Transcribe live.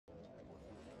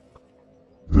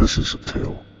This is a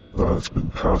tale that has been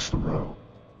passed around,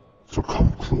 so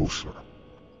come closer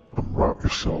and wrap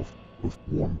yourself with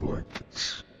warm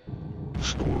blankets. The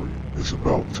story is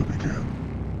about to begin.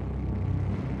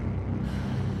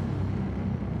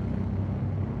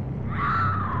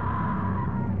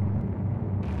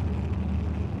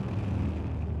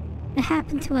 It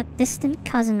happened to a distant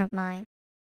cousin of mine.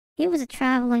 He was a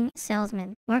traveling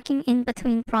salesman working in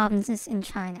between provinces in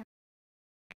China.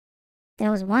 There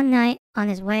was one night on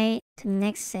his way to the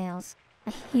next sales,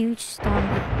 a huge storm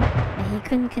hit, and he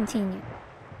couldn't continue,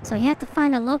 so he had to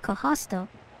find a local hostel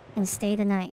and stay the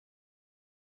night.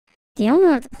 The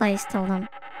owner of the place told him,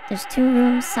 "There's 2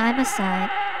 rooms side by side,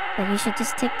 but you should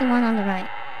just take the one on the right."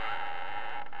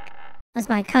 As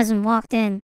my cousin walked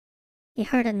in, he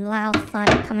heard a loud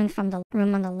thud coming from the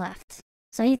room on the left,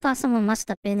 so he thought someone must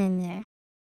have been in there.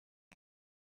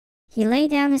 He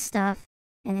laid down his stuff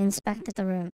and inspected the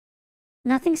room.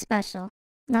 Nothing special,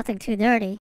 nothing too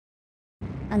dirty,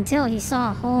 until he saw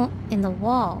a hole in the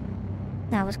wall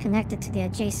that was connected to the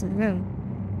adjacent room.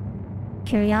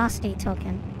 Curiosity took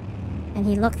him, and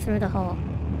he looked through the hole.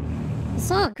 He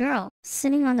saw a girl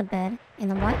sitting on the bed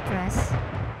in a white dress,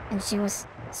 and she was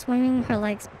swinging her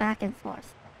legs back and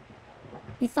forth.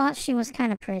 He thought she was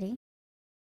kind of pretty,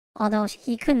 although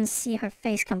he couldn't see her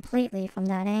face completely from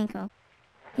that angle.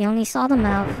 He only saw the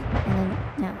mouth and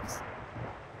the nose.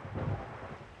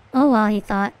 Oh well, he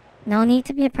thought, no need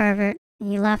to be a pervert, and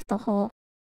he left the hole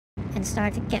and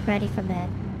started to get ready for bed.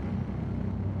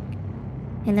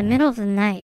 In the middle of the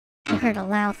night, he heard a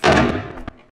loud thud.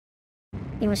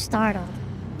 He was startled.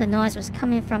 The noise was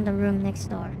coming from the room next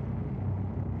door.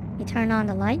 He turned on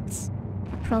the lights,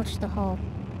 approached the hole.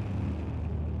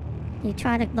 He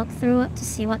tried to look through it to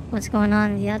see what was going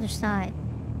on the other side,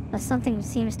 but something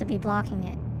seems to be blocking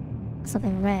it.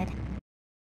 Something red.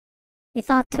 He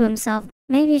thought to himself,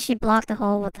 maybe she blocked the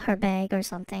hole with her bag or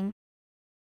something.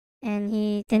 And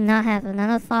he did not have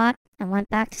another thought and went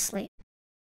back to sleep.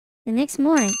 The next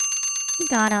morning, he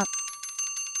got up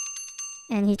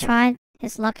and he tried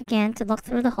his luck again to look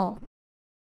through the hole.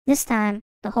 This time,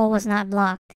 the hole was not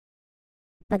blocked,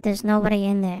 but there's nobody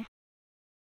in there.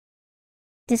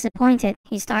 Disappointed,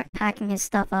 he started packing his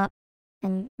stuff up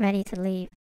and ready to leave.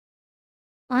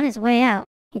 On his way out,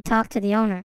 he talked to the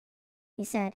owner. He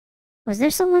said, "Was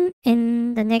there someone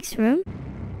in the next room?"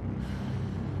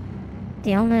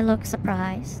 The owner looked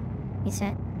surprised. He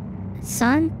said,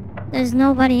 "Son, there's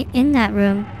nobody in that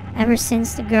room ever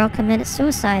since the girl committed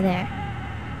suicide there.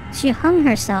 She hung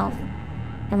herself,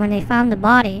 and when they found the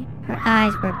body, her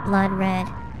eyes were blood red."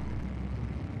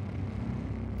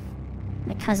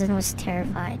 My cousin was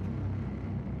terrified.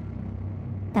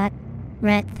 That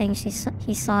red thing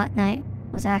he saw at night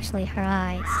was actually her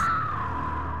eyes.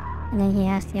 And then he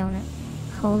asked the owner,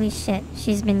 "Holy shit,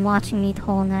 she's been watching me the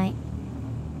whole night."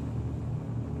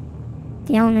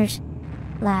 The owner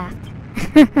laughed.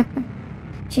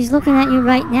 "She's looking at you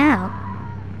right now."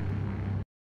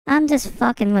 "I'm just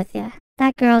fucking with you.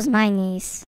 That girl's my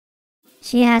niece.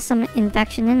 She has some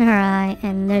infection in her eye,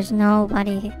 and there's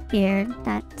nobody here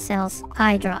that sells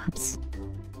eye drops."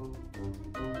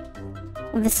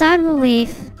 With a sigh of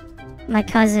relief, my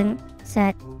cousin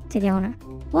said to the owner,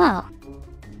 "Well,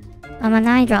 I'm an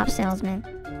eye drop salesman.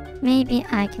 Maybe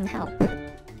I can help."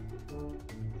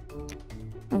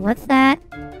 And with that,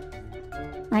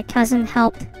 my cousin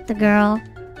helped the girl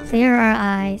clear her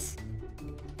eyes,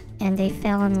 and they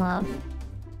fell in love.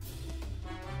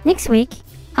 Next week,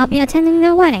 I'll be attending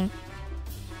their wedding.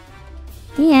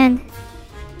 The end.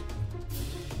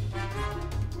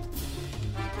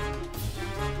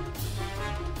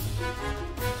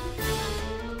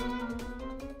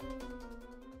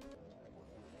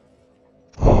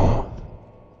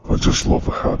 I just love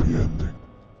a happy ending.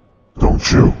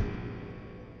 Don't you?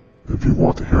 If you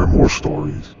want to hear more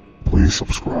stories, please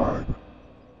subscribe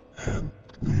and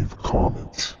leave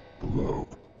comments below.